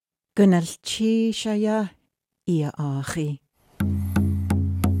Gunalchéesh ia áchi.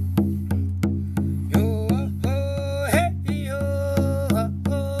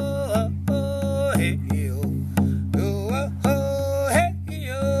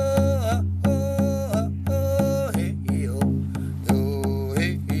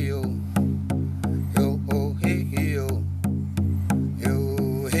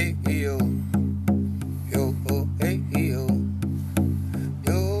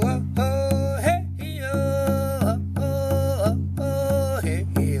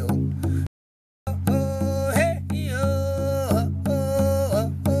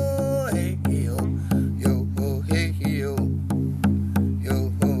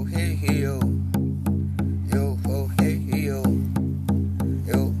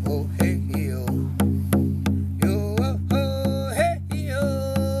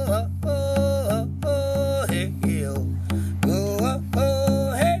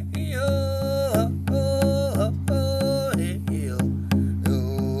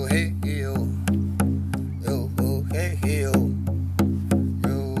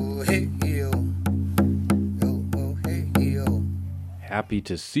 Happy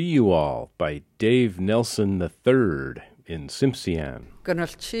to See You All by Dave Nelson III in Ts'msyen.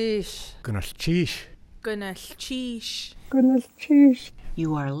 Gunalchéesh. Gunalchéesh. Gunalchéesh. Gunalchéesh.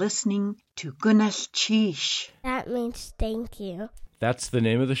 You are listening to Gunalchéesh. That means thank you. That's the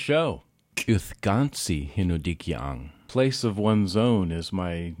name of the show. Uthgansi Hinudikyang. Place of one's own is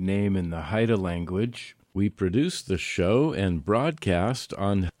my name in the Haida language. We produce the show and broadcast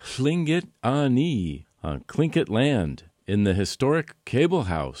on Lingit Aani, on Tlingit land, in the historic Cable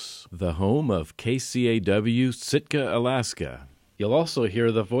House, the home of KCAW Sitka, Alaska. You'll also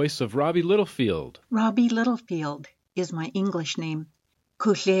hear the voice of Robbie Littlefield. Robbie Littlefield is my English name.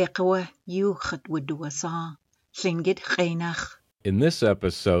 KCAW Lingit Aani. In this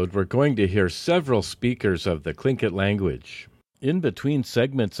episode, we're going to hear several speakers of the Tlingit language. In between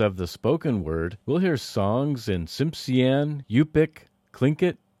segments of the spoken word, we'll hear songs in Ts'msyen, Yupik,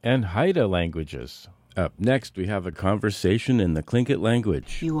 Tlingit, and Haida languages. Up next, we have a conversation in the Tlingit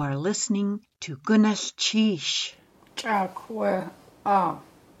language. You are listening to Gunalchéesh. Chakwe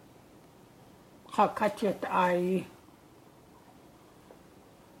Hakatiat Ai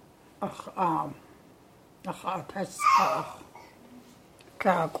Achatas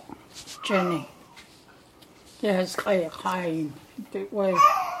Kag Jenny. Yes, Chaim. The way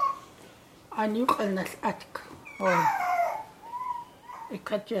and you can ask or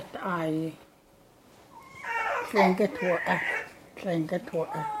Ikatiat Ai. Tlingit water. Tlingit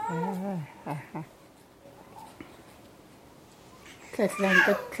water.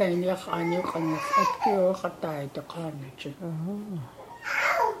 Tlingit Tlingit Aani Tlingit Haida Tlingit.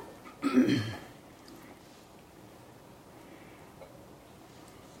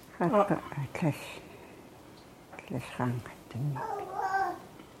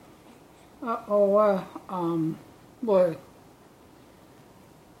 Boy.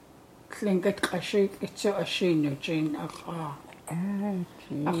 Tlingit Kashik, it's a shino, Jane, Achat.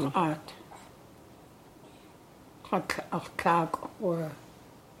 Kag, or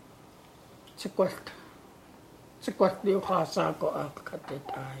Tsequat New Hasago,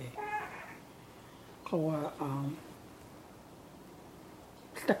 Akatit Ai. Or,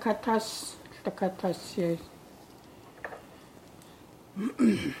 Stakatas, yes.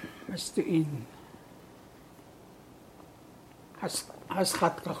 Mr. In. Has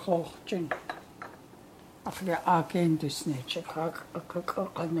had a whole chin. After again, this nature, a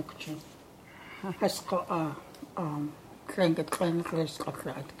connection. Has got a Tlingit Tlingit of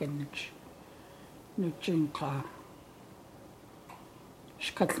that Genich. Nuchin car.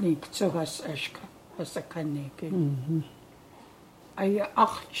 Shkatnik, so has Eshka, has a canik. Aya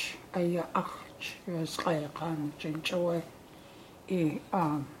Arch, yes, Kayakan, Jinjoy.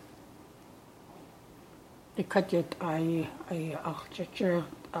 Ikatiat Ai Archer,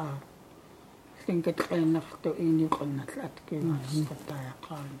 Tlingit Tlingit to Inukan Atkin,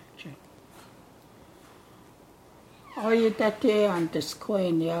 Katayakan. Oh, you that day on this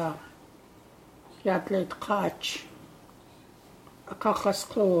coin, yeah. Yatlet Kach. A Kakas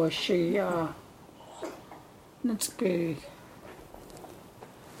Klo, she, that's good.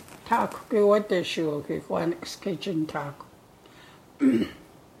 Tak, go what the show, one kitchen tak.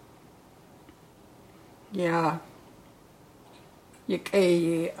 Yeah. You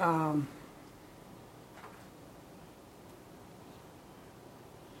can,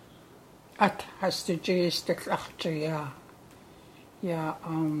 at has to just the after, yeah. Yeah,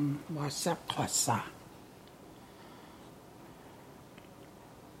 what's up, Kosa?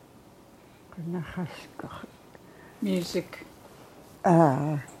 Music.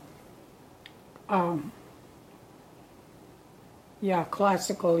 Yeah,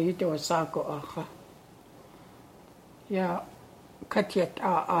 classical ito sako aha. Yeah, katiet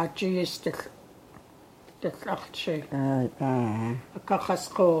a jis the akche.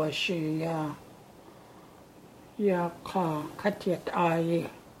 Kakasko shi ya ka katiet ai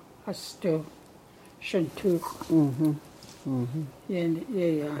hastu shintuk.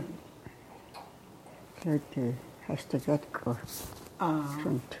 Yeah. Kati hastu jatko.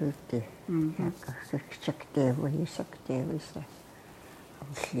 Shintuti. Sakte wisa.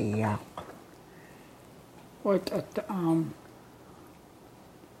 Yeah. What at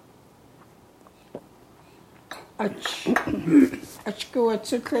achko at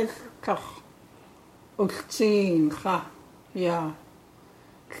kach ultin kha ya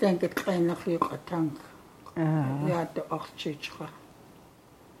Tlingit kleiner qatang ya to achchcha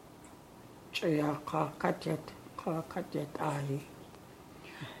ya katet ai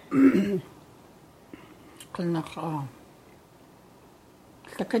qilna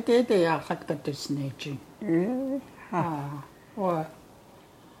Takatete ya katisnechi. Wa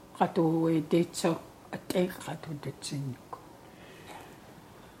katu editso at katu detsinko.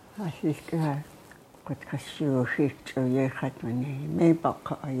 Asika kot kasio hit o ye hatmani me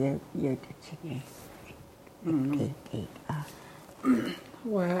baka ye detsine.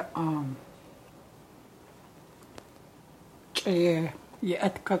 Wa ye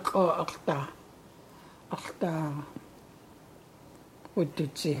atkako akhta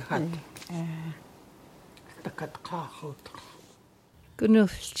Uditsi hat. Takat kahut.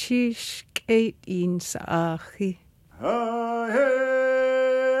 Gunalchéesh ké in sa achi.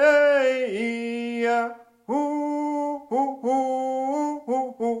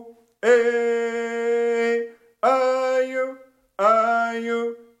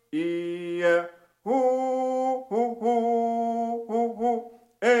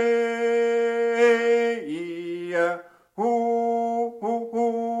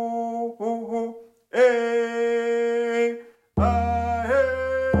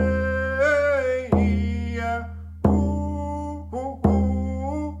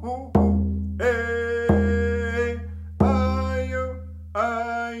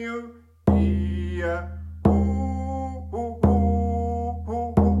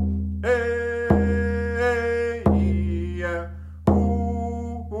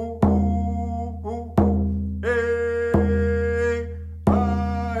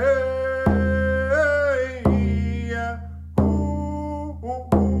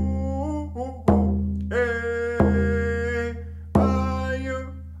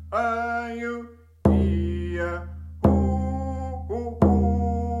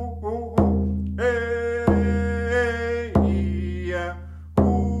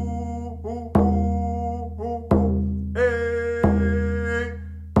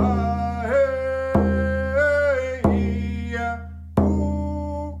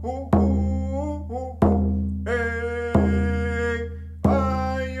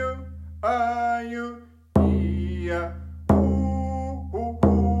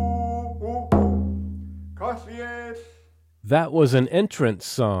 That was an entrance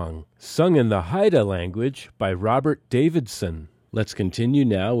song, sung in the Haida language by Robert Davidson. Let's continue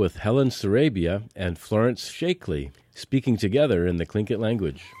now with Helen Sarabia and Florence Shakely, speaking together in the Tlingit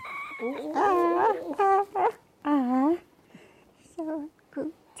language. Sawat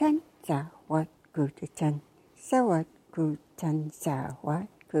gudachan. Sawat gudachan. Sawat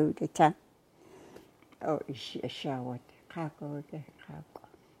gudachan. Oh, shawat. Kako.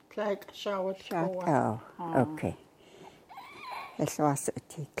 Like shawat. Oh, okay. This was a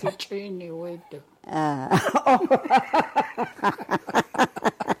ticket. Kachini wait.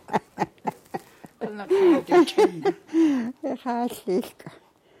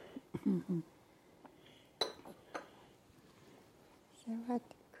 Sawat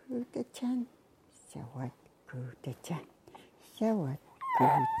gudachan. Sawat gudachan. Sawat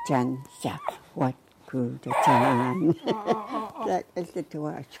gudachan. Sawat gudachan. That is the two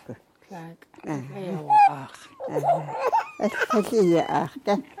ashko. Like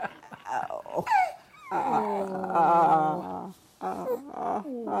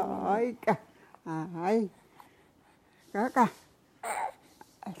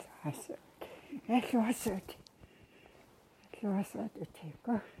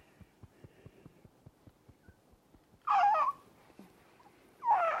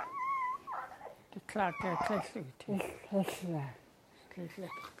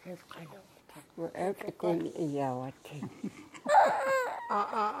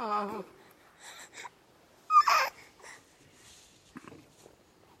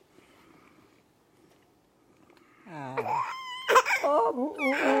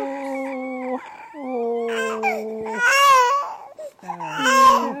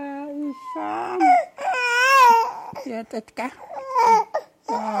Tetka.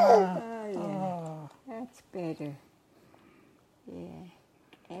 Yeah. That's better. Yeah.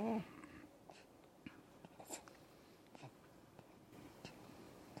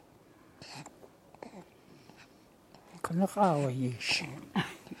 Gunalchéesh.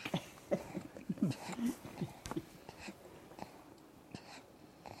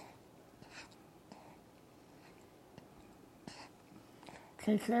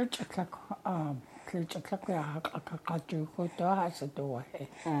 Tliltlak akakatuko to hasa to he.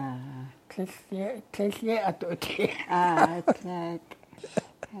 Tliltle atuti. It's like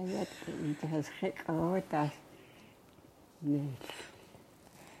it has gek gehoord dat nee.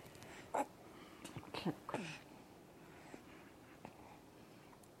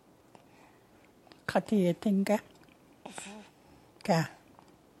 Kati tinga. Ka.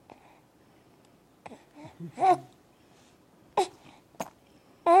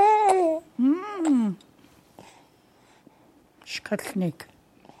 Schkatnik.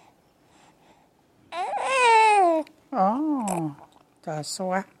 Oh, that's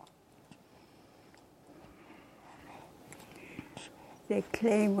why. They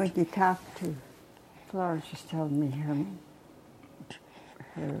claim when you talk to, Flora just told me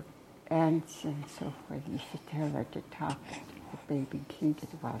her aunts and so forth used to tell her to talk to the baby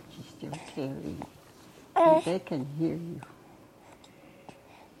Tlingit while she's still carrying. And they can hear you.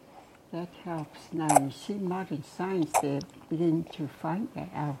 That helps. Now you see modern science, they're beginning to find that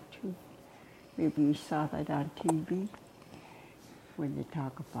out too. Maybe you saw that on TV when they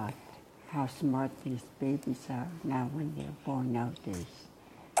talk about how smart these babies are now when they're born nowadays.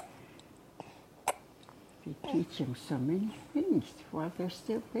 They teach them so many things while they're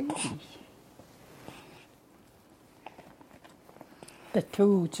still babies. The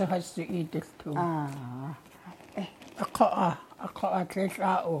two, so has to eat the two. Ako atles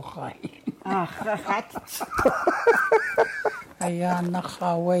okay. Ayan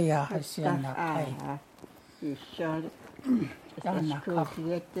nakawaya hasya nakay. You shot it.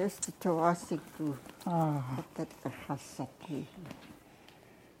 This to Toasiku. That the Hasati.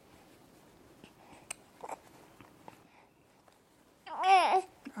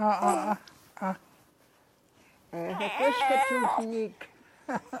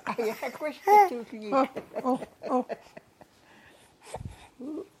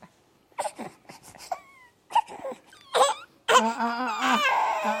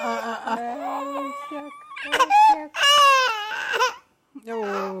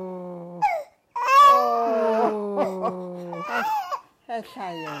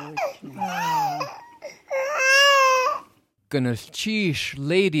 Gunalchéesh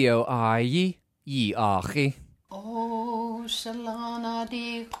ladio ayi yi achi. O salana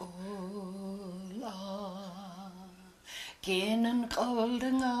di kola, genen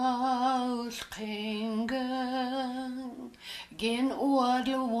golden aus kringen, gen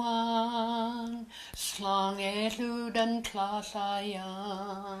oadluwan, slang eludan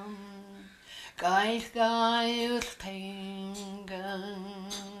klasayam, geil kringen.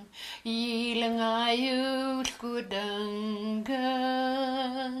 Ilang ayul kudangan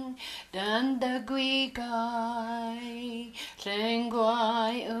dan dagwigay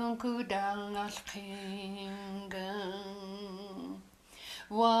lengway ang kudang alkingan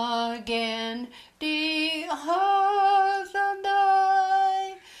wagen di hazanay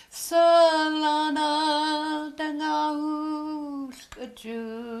salana dangaul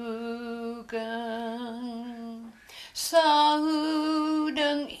kajugan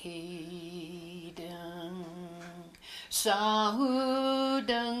Sahudang hidang,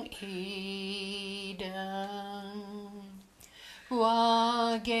 sahudang hidang,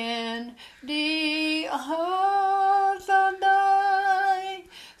 wagen di hazanay,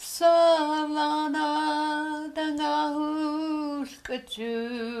 salana dangahus kajugan,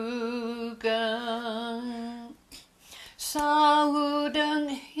 sahudang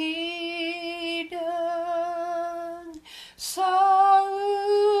hidang. Saudang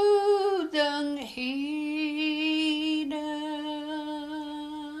hidang.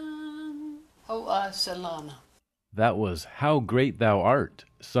 Salana. That was How Great Thou Art,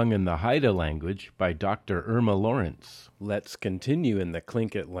 sung in the Haida language by Dr. Irma Lawrence. Let's continue in the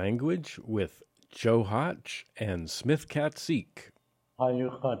Tlingit language with Joe Hotch and Smith Katsik.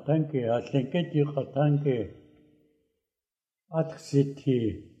 Ayukatanke, Tlingit yukatanke,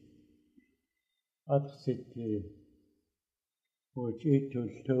 Atsiti, Ujitu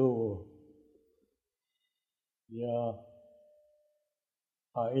tu, ya,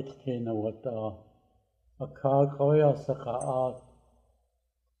 Aitkina wata, Akagoya sakaat,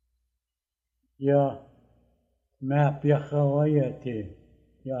 ya, Map yakawayati,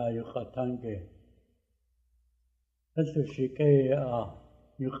 ya yukatanke. هل شيء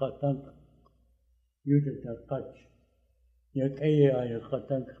يقطن يوجد القدر يكأي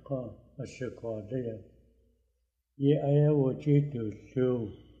يقطن قا الشكوى يأي وجيت الشو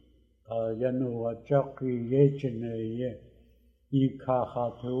ينو وجاقي يجني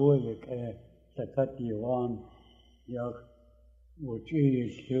يكاخاتو يكأي سكتيوان يك وجي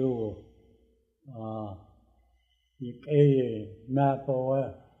الشو يكأي ما بوا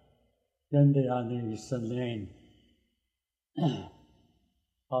يندياني سنين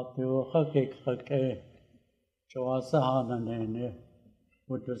هاتو خكك خكي جواسهانا نيني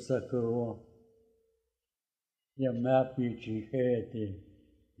وتسكو يا ما بيجي هيدي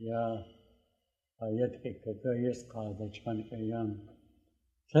يا يدك كجيس قادة كان كيان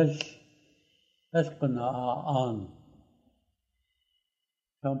تلقنا آن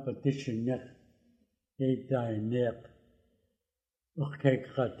competition نخ يداي نيق وخكك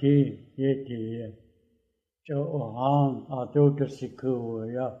خطي يدي جو آن أدو تسكو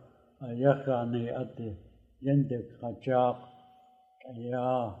يا يخاني أدي يندك خجاق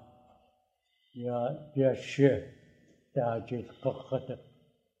يا بيشي تاجي قختك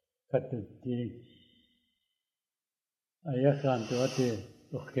كتدي أيخان توتي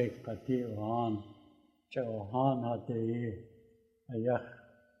أخيك قتي وهان جوهان هاتي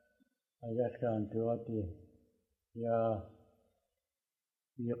أيخان توتي يا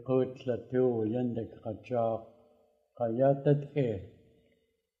يقوت لتو يندك خجاق قياتك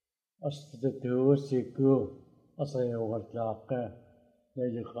أصدتو سيكو أصير وطلاقه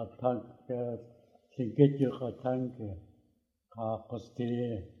يجي خطانك تنكتي خطانك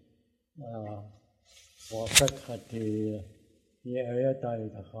قاقستي وقت خطي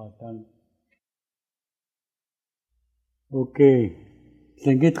يأيتاي خطان أوكي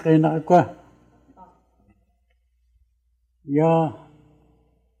تنكت خينا أكوا يا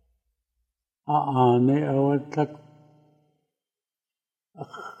أعني أولتك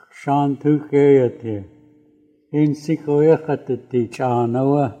شان تكيتي إن سيكو يختتي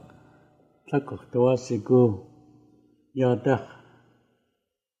جانوا تكختوا سيكو يادخ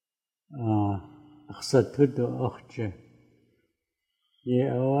أخصتو أختي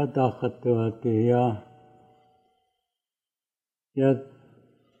يا داختواتي يا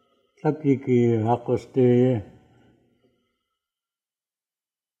تكيكي حقستي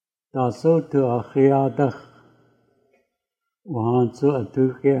تاسوتو أخيادخ وهانسو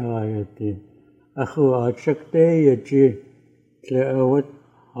أتوكي آياتي أخو أشكتي يجي تلاوت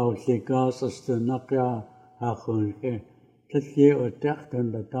أو سيكاس استنقيا أخونك تلقي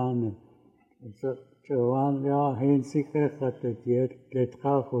أتحتن لتاني جوان يا هين سيكا خطتيت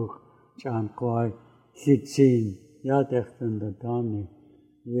لتخافوك جان قواي سيتسين يا تحتن لتاني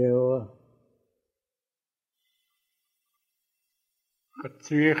يو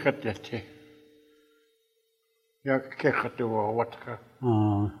خطي خطتي يا كيختو واتخا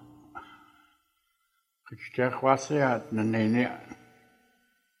كشتاخ واسيات نيني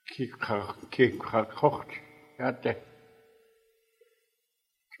كيك خخت ياته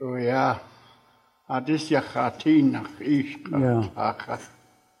شو يا هاديس يا خاتين إيش كاخ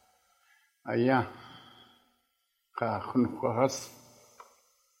أيا كاخن خاص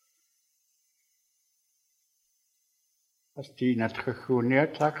أستينا تخونيا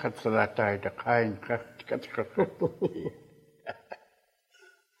تاخت صلاتاي دقاين كتخ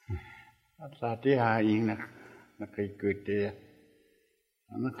صلاتي هاي نقيكوتي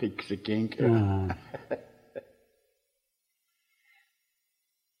أنا قيك سكينك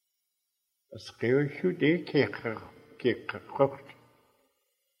أسقيو شو دي كيك خخت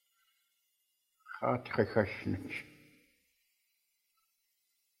خات خشنك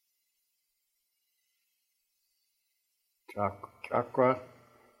Chakwa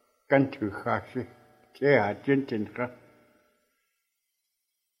kantu khashi che ajentin kha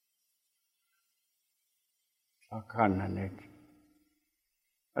sakana net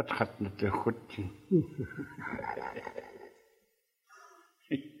atkhatna te khutti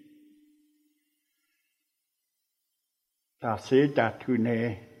ta se ta tune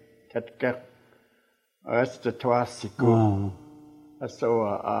tatka asta twasiku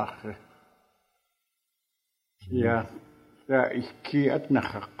asawa akh ya Ja, ich gehe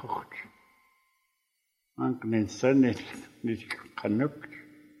nach Kocht. Man kann nicht genug,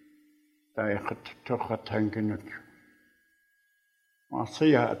 da ich doch genug. Was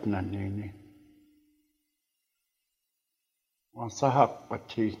ja hat nani. Was hat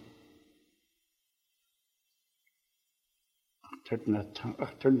pati.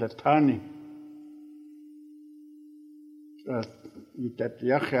 Tani. Dat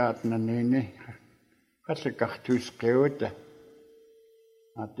hat nani. Als ik echt toespeelde,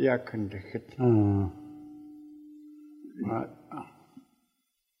 had ik kunnen gieten.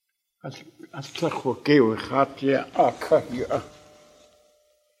 أسلخ وكيو خاطي أكايا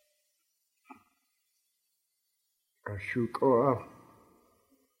أشوكوا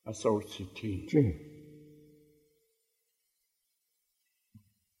أسوسيتين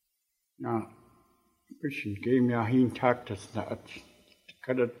نا بشين جيم يا هين تاكتس نات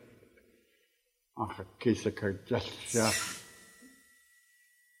كدت أخ كيسك جلسة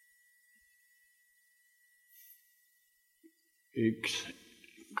إكس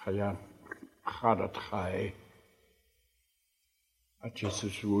خيان خارت خاي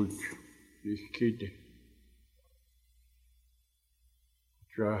أتيسس وود يكيد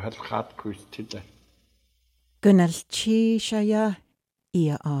جو هاد خات كوستيدا Gunalchéesh ja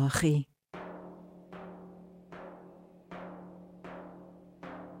ia achi.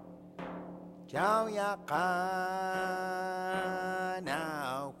 Chao ya kana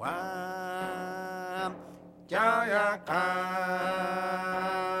wam. Chao ya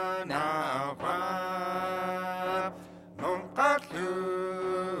kana wam. Nung katlu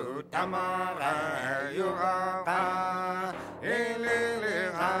tamara yuraka. Ilili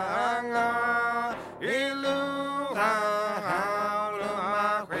hanga. Iluha hauluma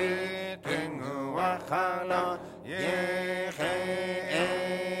kwiting wakala. Yehe.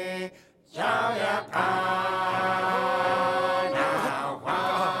 Chao ya kana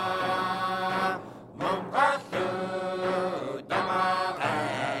wam. Nung katlu tamara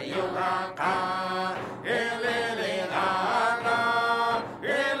yuraka. Ilili hanga.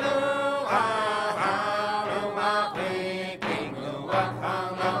 Iluha hauluma kwiting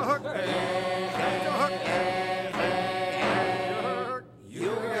wakala.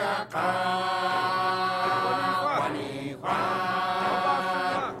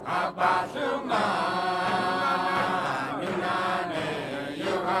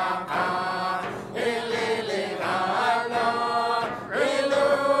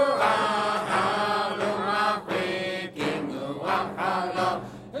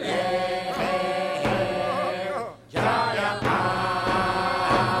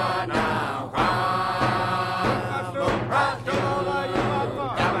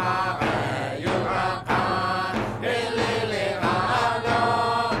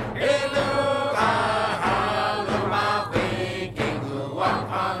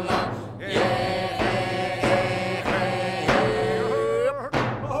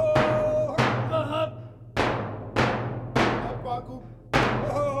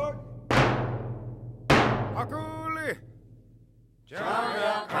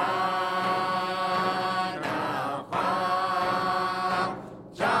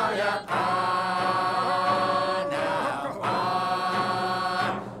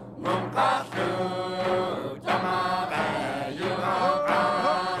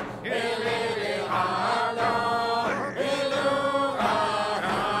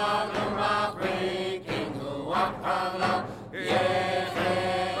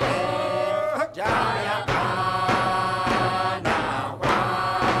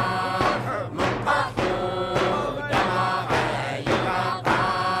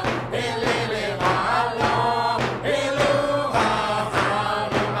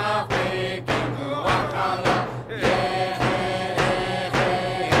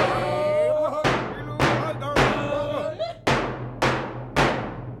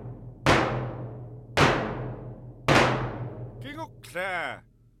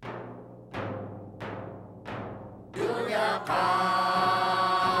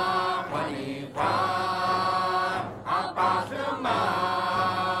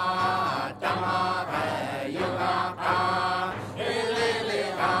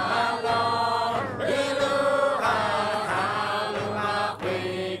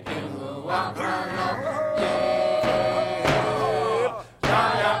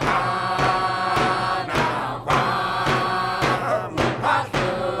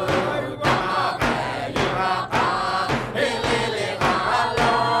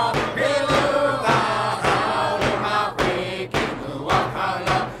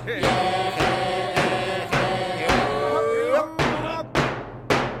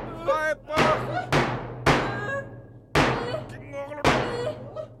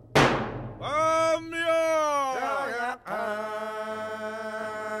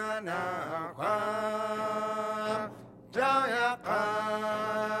 Chao ya kana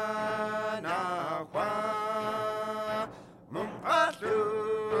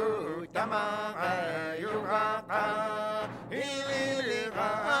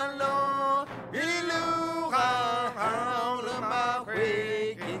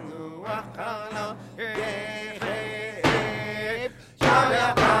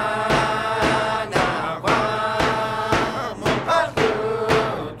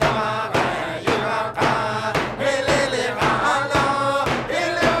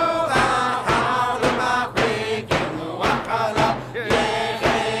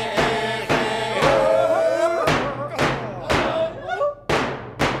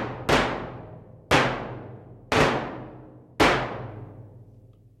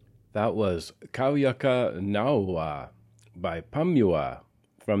That was Kauyaka Naua by Pamua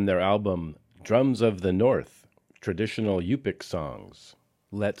from their album Drums of the North, Traditional Yupik Songs.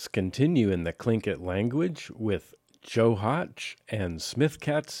 Let's continue in the Tlingit language with Joe Hotch and Smith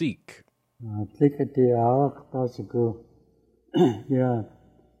Cat Seek. Tlingit Aawak Tasiku Ya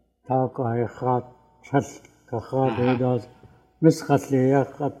Taka Khat Chas Kakhadas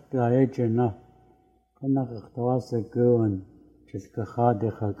Miskhatliakat Laejina Kanakhtawasiku and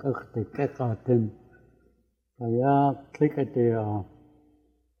Chiskahadika Kakatin Kaya Tlingit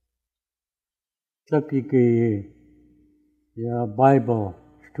Tlakiki Ya Bible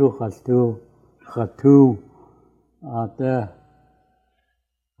Shtu Khatu Ate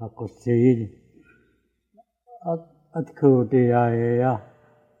Hakosid Atku Dia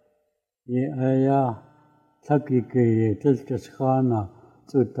Ya Tlakiki Tilchana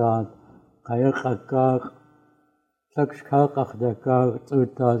Tutat Kayakak Tlakshkakak Dakak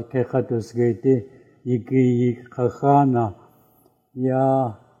Tutat Kekatus Giti Yiki Kakana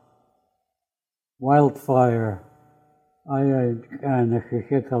Ya Wildfire Aya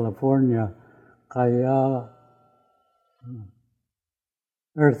Kanakhe California Kaya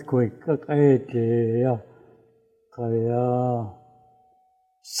Earthquake Kakaya Kaya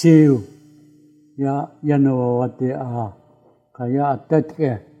Siu Ya Yanawati A Kaya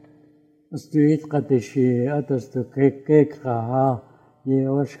Atetke Street Katishi Atastu Kekha Ye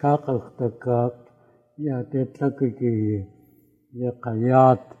Washkakak Takak Ya Tetlakiki Ya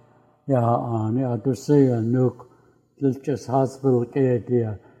Kayat Ya Ani Atusaya Nuk Tilchas Hospital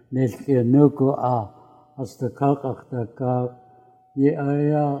Katia Nilkia Nuku A Astakak Takak Ye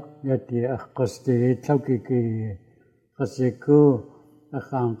Aya Yati Akasti Tlakiki Kasiku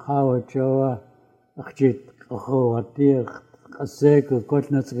Akhan Kawachoa Akjit Kahawati Kaseku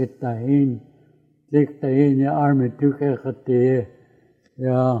Kotnats Gitahin Diktahin Ya Army Tukakati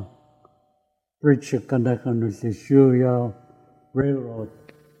Ya Bridge Kandakanusishu Ya Railroad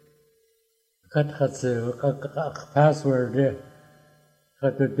Kathatsu password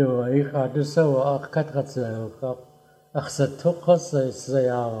Katudu Ikadiso Kathatsu Aksatukas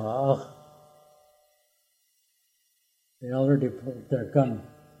Sayawa They already pulled their gun.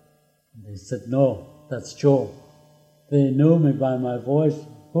 They said, no, that's Joe. They knew me by my voice.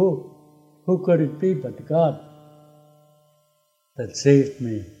 Who? Who could it be but God that saved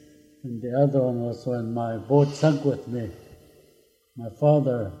me? And the other one was when my boat sank with me. My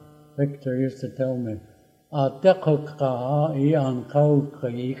father, Victor, used to tell me,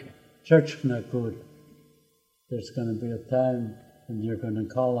 there's going to be a time when you're going to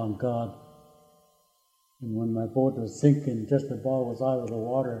call on God. And when my boat was sinking, just about was out of the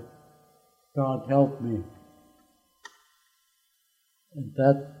water, God helped me. And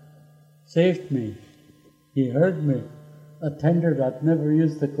that saved me. He heard me. A tender that never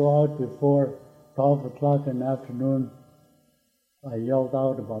used to go out before 12 o'clock in the afternoon. I yelled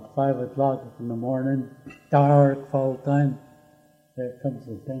out about 5 o'clock in the morning, dark, fall time. There comes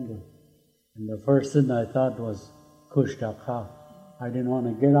the tender. And the first thing I thought was, Kushtaka. I didn't want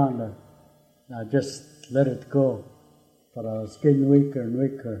to get on there. I just let it go. But I was getting weaker and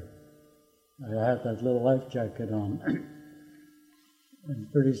weaker. I had that little life jacket on.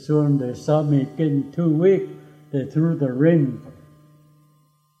 And pretty soon they saw me getting too weak. They threw the ring.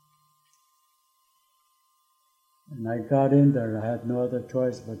 And I got in there. I had no other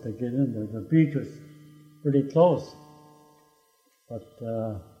choice but to get in there. The beach was pretty close. But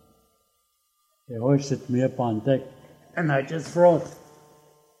they hoisted me up on deck. And I just froze.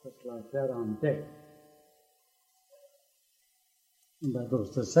 Just like that on deck. And that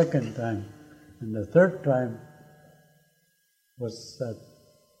was the second time. And the third time was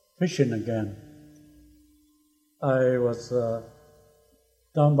fishing again. I was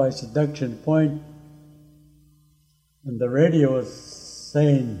down by Seduction Point, and the radio was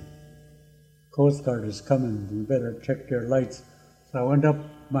saying, Coast Guard is coming, you better check your lights. So I went up,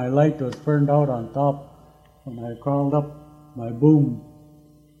 my light was burned out on top. When I crawled up, my boom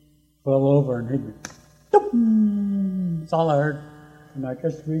fell over and hit me. That's all I heard. And I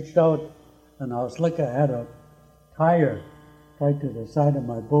just reached out, and I was like I had a tire tied to the side of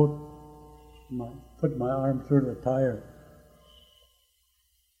my boat. Put my arm through the tire.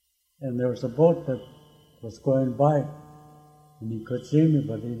 And there was a boat that was going by, and he could see me,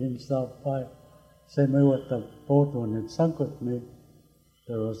 but he didn't stop by. Same way with the boat when it sunk with me.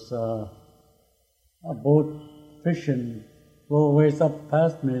 There was a boat fishing a little ways up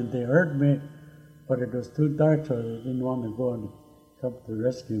past me, and they heard me, but it was too dark, so they didn't want to go and come to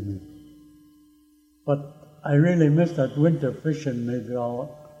rescue me. But I really missed that winter fishing. Maybe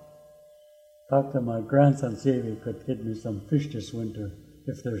I'll talk to my grandson, see if he could get me some fish this winter.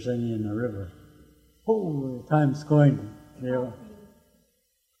 if there's any in the river. Oh, time's going. Yeah.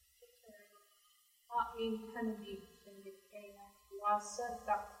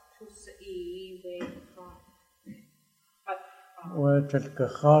 وتلقى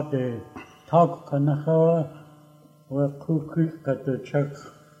talk كنخوا وكوكي كتشك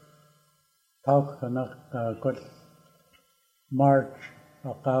talk كنخ كل March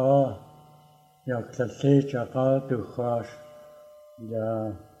أقاوى يكتلتيج أقاوى تخاش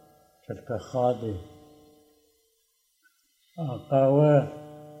يا تلقى خادي أقاوى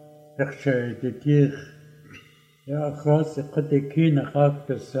يخشى تتيخ يا خاص قد كين خاك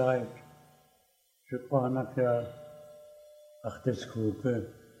تساعد شقانك يا أختسكوك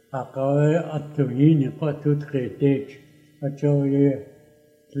أقاوى أتويني قاتوت خيتيج أتوي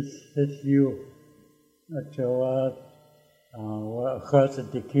تسليو أتوى وخاص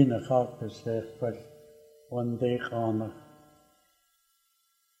تكين خاك تساعد بس وندي خانك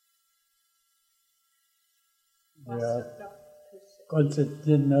يا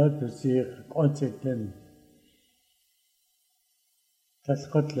كونسنتين تسيخ كونسنتين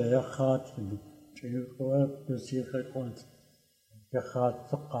تسقط لي يا خاطر تيجوا تسيخ كونس يا خاطر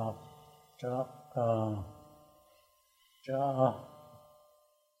ثقة جاء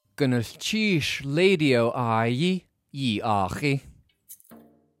Gunalchéesh ladio ai yi achi.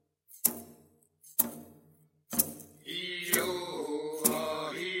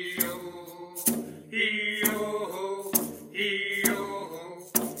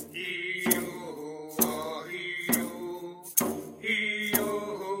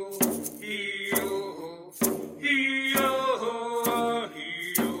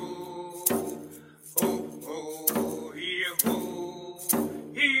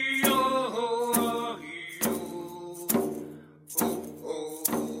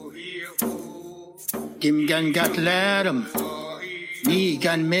 Dim gan gat lærem, ni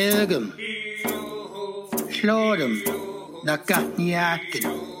gan melgem, slårem, na gat njaken,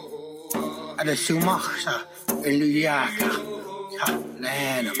 ada sumachsa elujaka, ha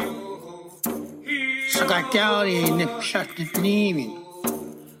lænem. Så gat gauri nipsat nimin,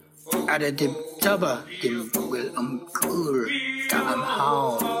 ada dim taba dim wil kur ka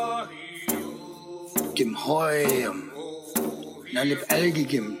haun, dim hoyem, na lip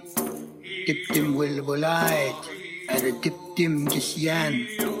algigim, Dip-dim wilbulait, ada dip-dim Ts'msyen,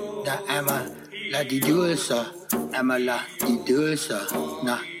 da ama la didulsa, ama la didulsa,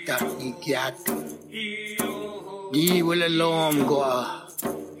 na da nigyat. Di wila lom goa,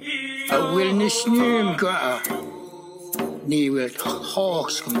 a wil nisnum goa, ni wil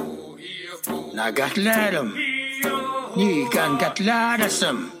hawkskum, na gatladam, ni gan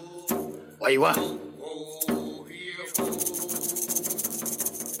gatladasam, waiwa.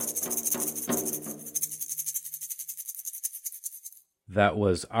 That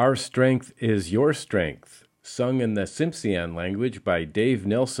was Our Strength is Your Strength, sung in the Ts'msyen language by Dave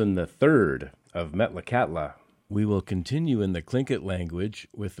Nelson III of Metlakatla. We will continue in the Tlingit language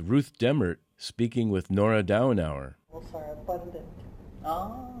with Ruth Demmert speaking with Nora Downauer. Are abundant.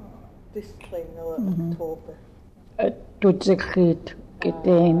 This thing October. Tutzikit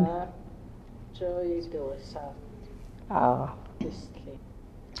gedeen. Joy dosa. This thing.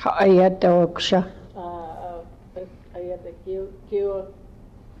 Hayadoksha. I had a gill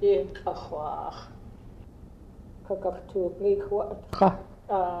in Kahwach. Kakak to Gleek.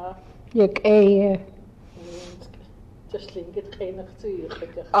 Yek just Lingit geen zuur.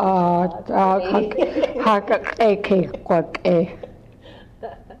 Hakak kwak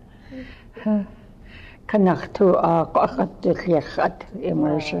Kanach to Kakat de Glechat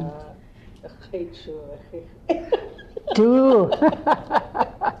immersion. Geet zo. Do.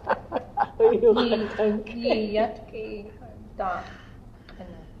 Yatki da.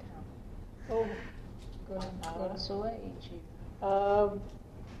 Oh, good. So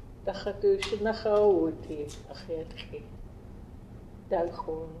dat gaat dus naar Gouwti, agentje. Daar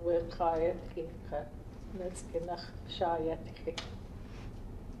gewoon weer gaatje, net naar Shayatje.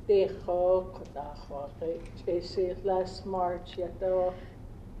 Tegen daar gewoon. Is het last March ja toch?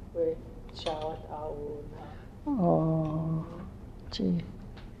 We shout out. Oh, gee.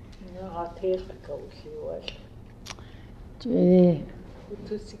 Ja, tegen koosje hoor. Gee.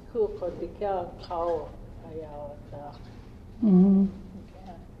 Toen zie ik ook dat ik jou gauw aan jou dag.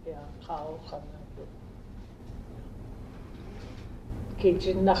 Ja, gauw gaan doen.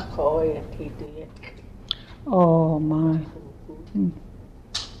 Kindje naar gooien, kindje. Oh my.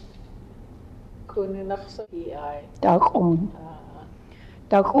 Kun je nog zo hier? Dag on.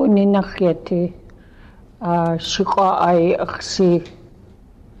 Dag on in nachtje. Shika ai aksi.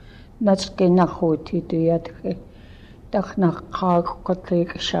 Natske na khoti tu yat ke. Dach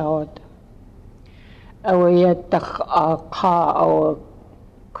kotlik shawad. Awayet dach ka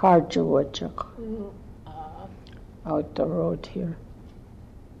carjawajak out the road here.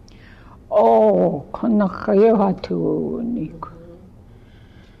 Oh, Konakayohatu.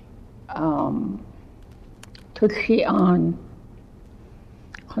 Ts'msyen.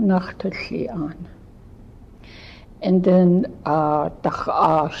 Ts'msyen. And then dach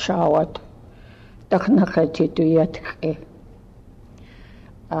shawad. Dach nachetiduyatke.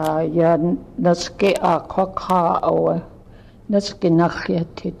 Ya naske kwaka awa. Naske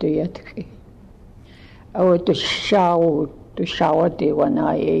nachetiduyatke. Awa to shower de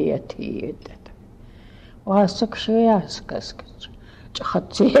wanayati. Wasakshayaskas.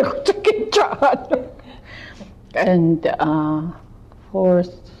 And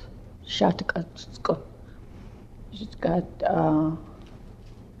fourth Shatkatsko. She's got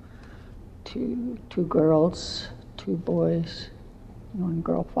two girls, 2 boys, 1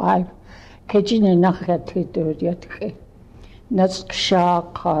 girl, 5. Kejina nachati duryatke.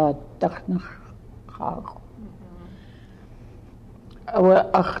 Natskshaka daknach. Awa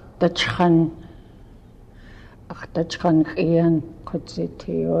achtachkan ian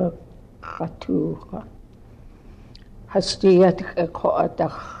kotzitio katuha. Hastiyat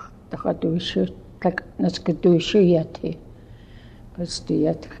koatach dakadushu tak naskadushu yati.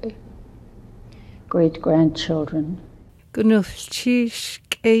 Hastiyat great grandchildren. Gunalchéesh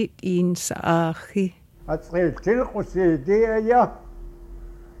Kate in Saachi. Atsril tilkusi dia ya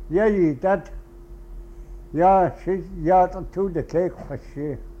yitat ya she ya to the cake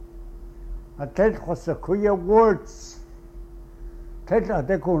fashi. A tel kuya words. Tel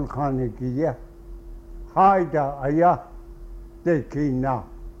adekun khanigiya. Haida aya dekina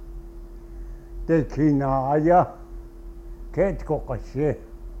aya ket kokashe.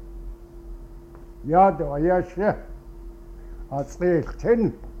 Ya do aya she. Atsril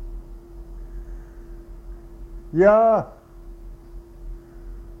tin. Ya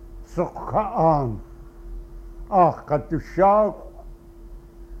Sukhaan Katushaw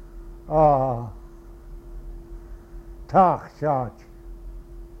Takshat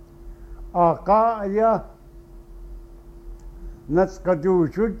Akaya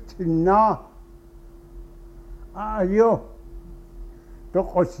Natskadushut Ayo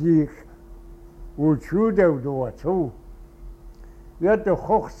Tokosik Uchudev Duatu Yet the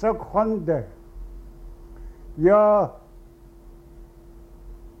Hoxak Honda Ya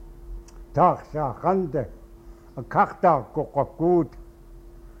Taksha Hande a Kakta Kokakut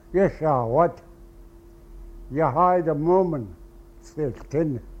Yesha what Ya Haida moment still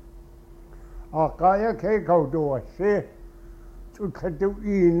tin Akaya Keko do a she to Kadu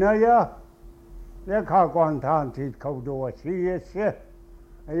Inaya Yakagontanti Kodo a she yes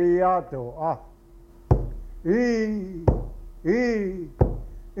Yato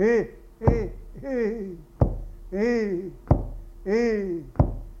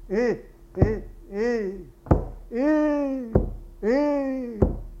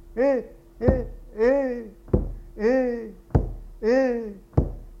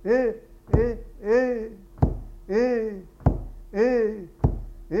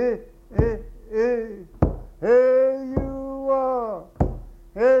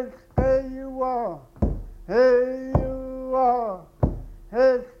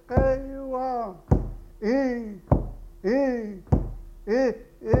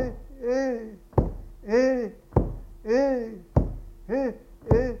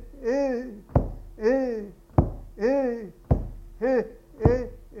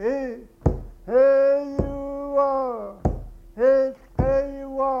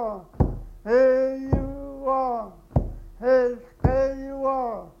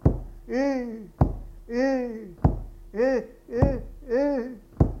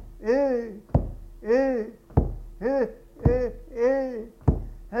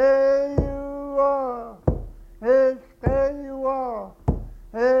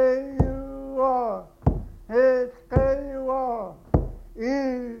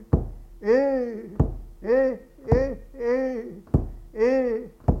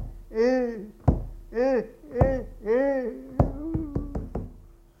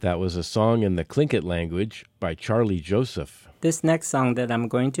That was a song in the Tlingit language by Charlie Joseph. This next song that I'm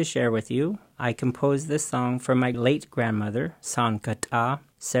going to share with you, I composed this song for my late grandmother, Sankata,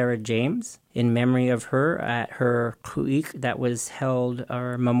 Sarah James, in memory of her at her kuik that was held,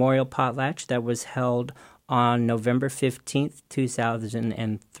 or memorial potlatch that was held on November 15th,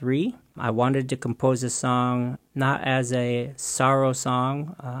 2003. I wanted to compose a song not as a sorrow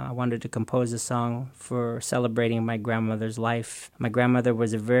song. I wanted to compose a song for celebrating my grandmother's life. My grandmother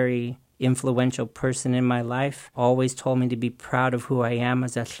was a very influential person in my life. Always told me to be proud of who I am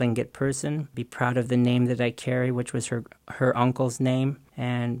as a Tlingit person, be proud of the name that I carry, which was her uncle's name,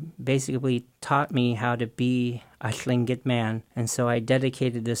 and basically taught me how to be a Tlingit man. And so I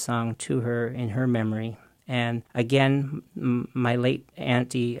dedicated this song to her in her memory. And again, my late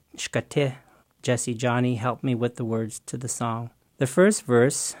auntie Shkate, Jessie Johnny, helped me with the words to the song. The first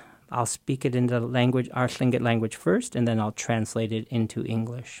verse, I'll speak it in the language, our Tlingit language first, and then I'll translate it into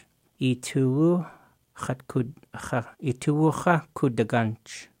English. Ituwu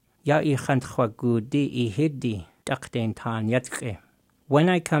kudaganch, ya ichant chwagudi ihidi, takden tan yatke. When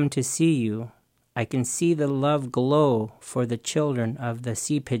I come to see you, I can see the love glow for the children of the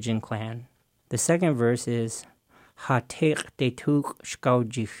Sea Pigeon clan. The second verse is Hatek detuk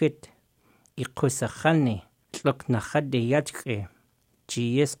shkaujichit ikusachani tluk nachade yatke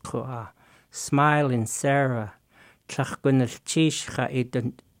jiiskua smiling Sarah tlach Gunalchéesh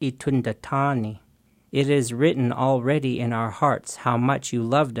itundatani. It is written already in our hearts how much you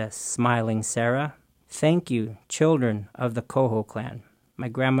loved us, smiling Sarah. Thank you, children of the Koho clan. My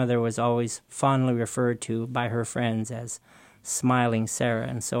grandmother was always fondly referred to by her friends as Smiling Sarah,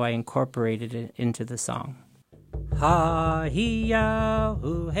 and so I incorporated it into the song. Ha-hi-ya,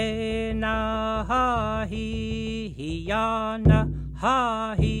 hu-he-na, ha-hi-hi-ya-na,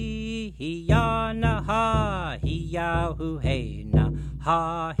 ha-hi-hi-ya-na, ha-hi-ya, hu-he-na,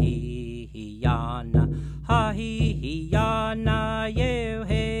 ha-hi-hi-ya-na, ha-hi-hi-ya-na,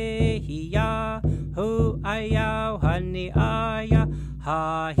 ye-he-hi-ya, hu-ay-ya, hani-ay-ya,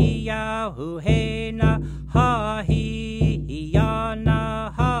 ha-hi-ya, hu-he-na,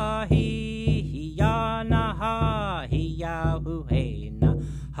 ha-hi-hi-ya-na, ha-hi-hi-ya-na, ha-hi-ya, hu-he-na,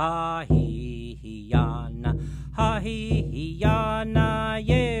 ha-hi-hi-ya-na, ha-hi-hi-ya-na,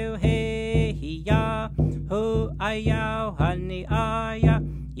 ye-he-hi-ya, hu-ay-ya, hani-ay-ya,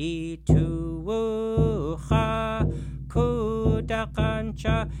 ituwucha,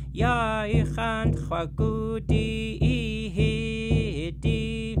 kudakancha, ya-ichant chwagudi ihidi,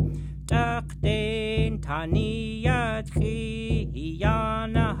 takden taniyat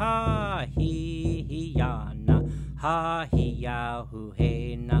hiyana ha-hi-hiyana,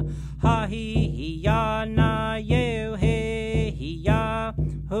 ha-hi-ya-hu-hena, ha-hi-hiyana, ye-he-hiya,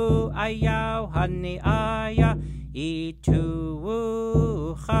 hu-ay-ya, hani-ay-ya, ituwucha,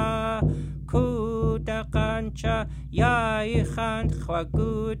 kudakancha, ya-ichant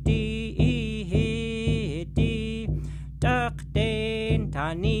chwagudi ihidi, takden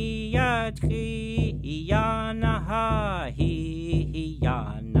taniyat hiyana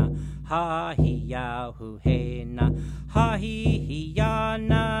ha-hi-hiyana, ha-hi-ya-hu-hena,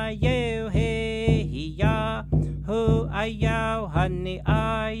 ha-hi-hiyana, ye-he-hiya, hu-ay-ya,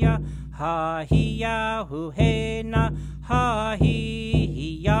 hani-ay-ya, ha-hi-ya-hu-hena,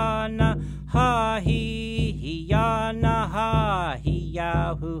 ha-hi-hiyana, ha-hi-hiyana,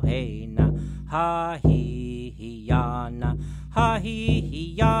 ha-hi-ya-hu-hena, ha-hi-hiyana,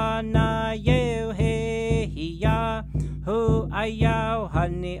 ha-hi-hiyana, ye-he-hiya, hu-ay-ya,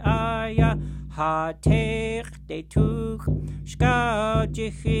 hani-ay-ya, ha-teq detuk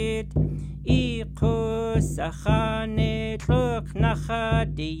shkaujichit, ikusachane tluk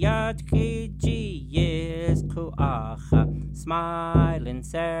nachadiyat kijiyes kuacha, smiling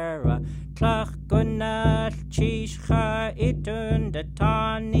Sarah, tlach Gunalchéesh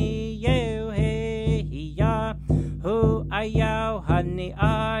itundatani, ye-he-hiya, hu-ay-ya,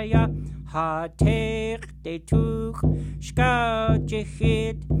 hani-ay-ya, ha-teq detuk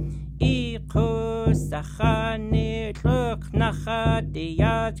shkaujichit, ikusachane tluk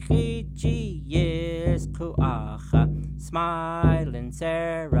nachadiyat kijiyes kuacha, smiling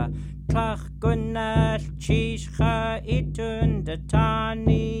Sarah, tlach Gunalchéesh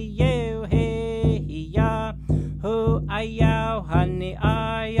itundatani, ye-he-hiya, hu-ay-ya,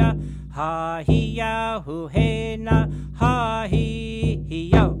 hani-ay-ya, ha-hi-ya, hu-hena,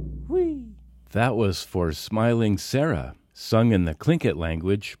 ha-hi-hiya. That was for Smiling Sarah, sung in the Tlingit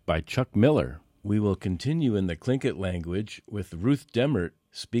language by Chuck Miller. We will continue in the Tlingit language with Ruth Demmert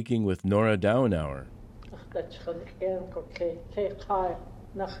speaking with Nora Downauer.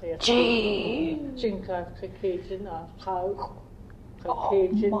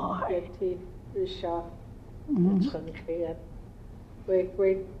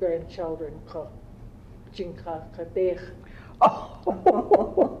 Great-great-grandchildren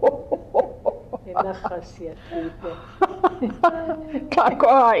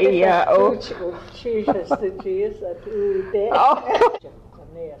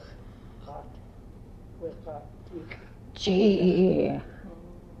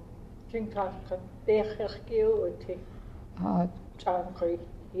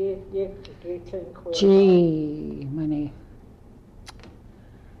Gee, money.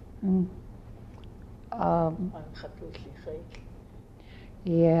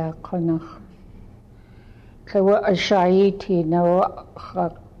 Yeah, connach. Kawa ashaiti no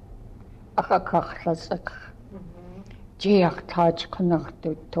akakachlasik. Jiach touch connach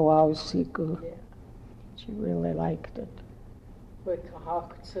to Tawausiku. She really liked it.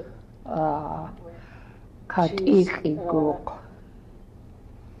 Kat ik guk.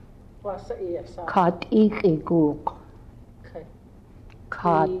 Kat ik guk.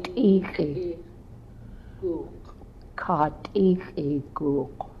 Kat ik Kat ik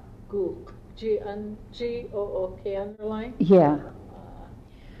guk. Gook. G-O-O-K underline? Yeah.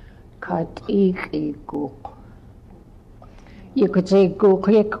 Kat ik guk. You could say guk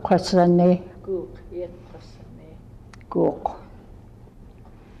yek kwasane. Gook, yek kwasane. Guk.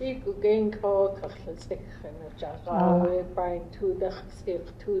 Ik ging ko kachlasik en jagawe Brian to the stick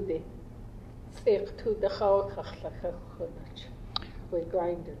to the how kachlach. We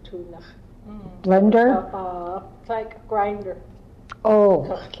grinder to nach. Blender? Like a grinder. Oh.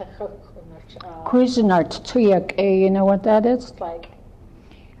 Cuisinart tuyak, you know what that is? Like.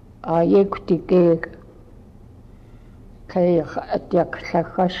 Yekutik kay atyak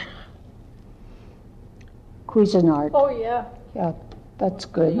lakash. Cuisinart. Oh yeah. Yeah, that's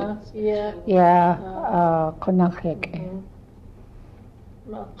good. Yeah. Yeah, konachek.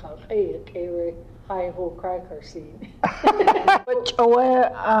 High whole cracker seed. But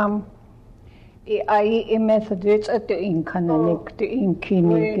I method it's at the incanik, the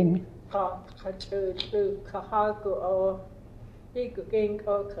inkinigin. Kahago or Ego gang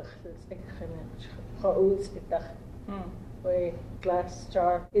or Kachus, way glass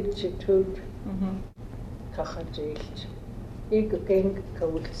jar, institute, Kachajil. Ego gang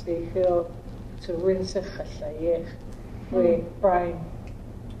coats the hill to rinse a Chasayeh, way Brian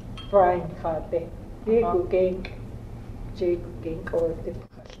Kade. Ego gang, Jago gang or the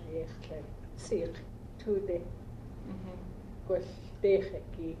Chasayeh. Sir to the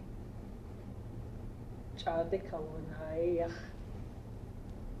Gostecheki Chadikawanayach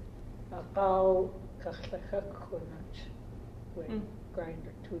a cow Kachlakunach with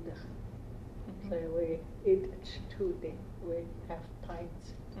grinder to the play away it to the way half pints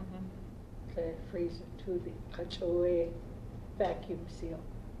play freezer to the catch away vacuum seal.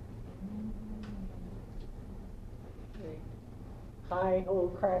 High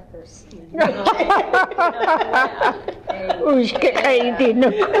old crackers. Who's getting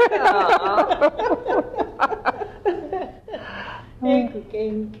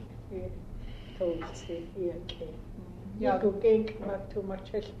Gang toast here. Gang not too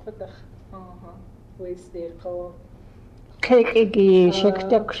much with the call. Cake again, shake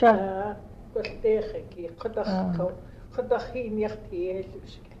the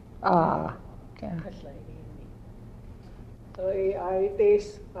Ah, yeah. I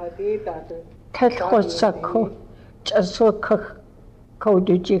did that. Telchosako, just so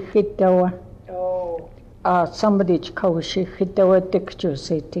coded you hit the somebody called she hit the picture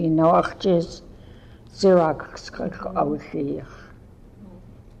city, no, just Xerox out here.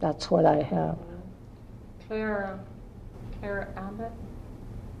 That's what I have. Claire Abbott,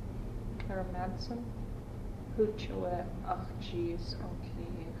 Claire Madsen, Huchua, ach jeez,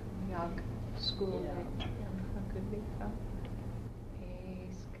 okay, Yag, school,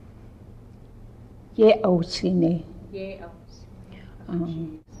 Yeah, Osine. Yeah,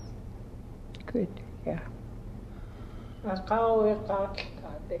 good, yeah.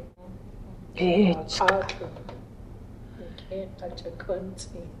 It's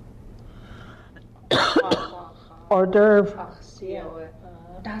order.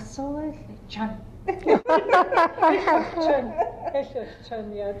 That's all Chan.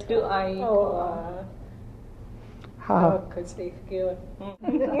 Do I? How?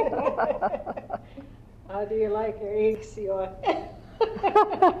 How do you like your eggs?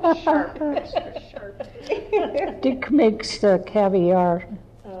 Sharp, extra sharp. Dick makes the caviar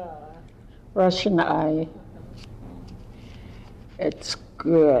Russian eye. It's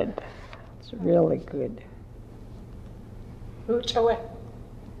good. It's really good.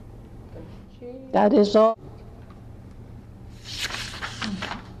 That is all.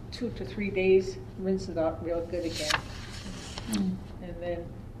 2 to 3 days, rinse it out real good again. And then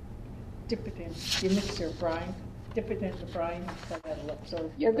dip it in. You mix your brine, dip it in the brine so that'll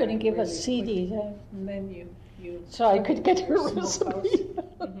absorb. You're going to give really us CD then. And then you so I could get her recipe.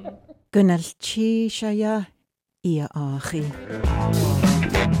 Gunalchéesh ia áchi.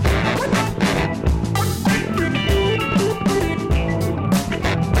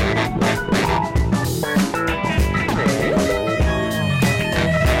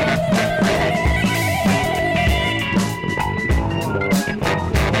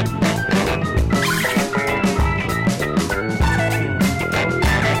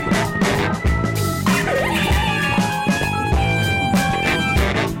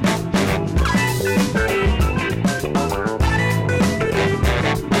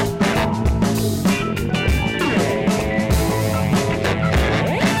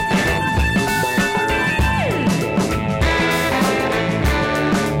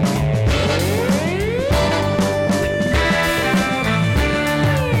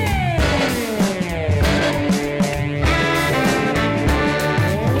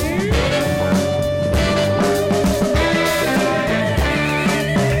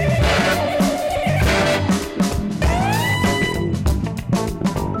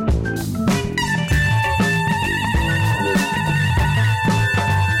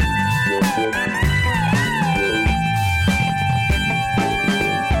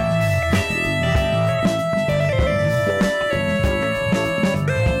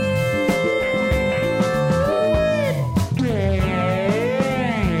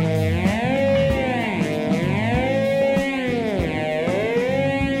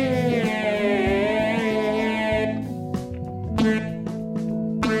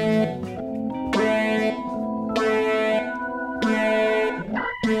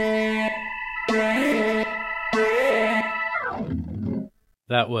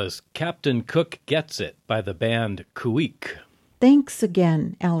 That was Captain Cook Gets It by the band Kuik. Thanks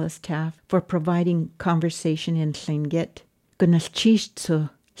again, Alice Taff, for providing conversation in Tlingit. Gunalchéesh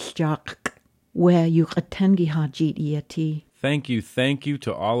Ts'msyen, where you atengi hajit iati. Thank you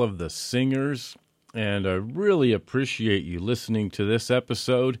to all of the singers, and I really appreciate you listening to this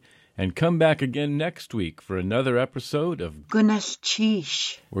episode. And come back again next week for another episode of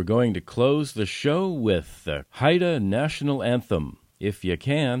Gunalchéesh. We're going to close the show with the Haida National Anthem. If you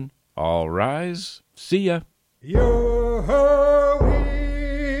can, all rise. See ya.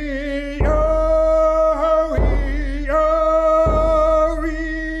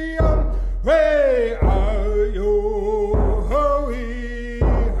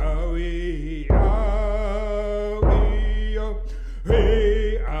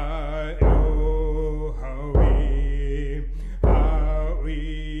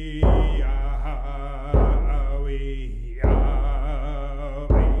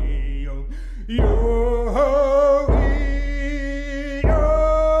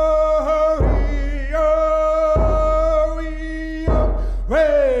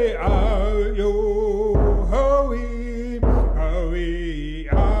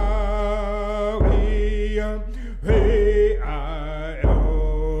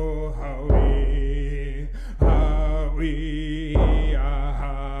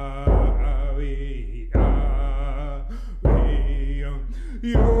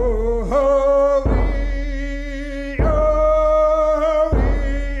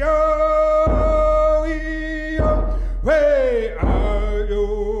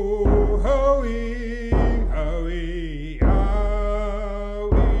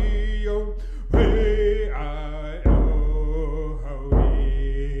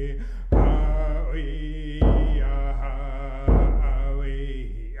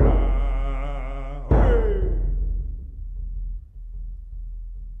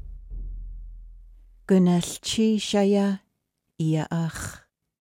 Gunalchéesh ia ach.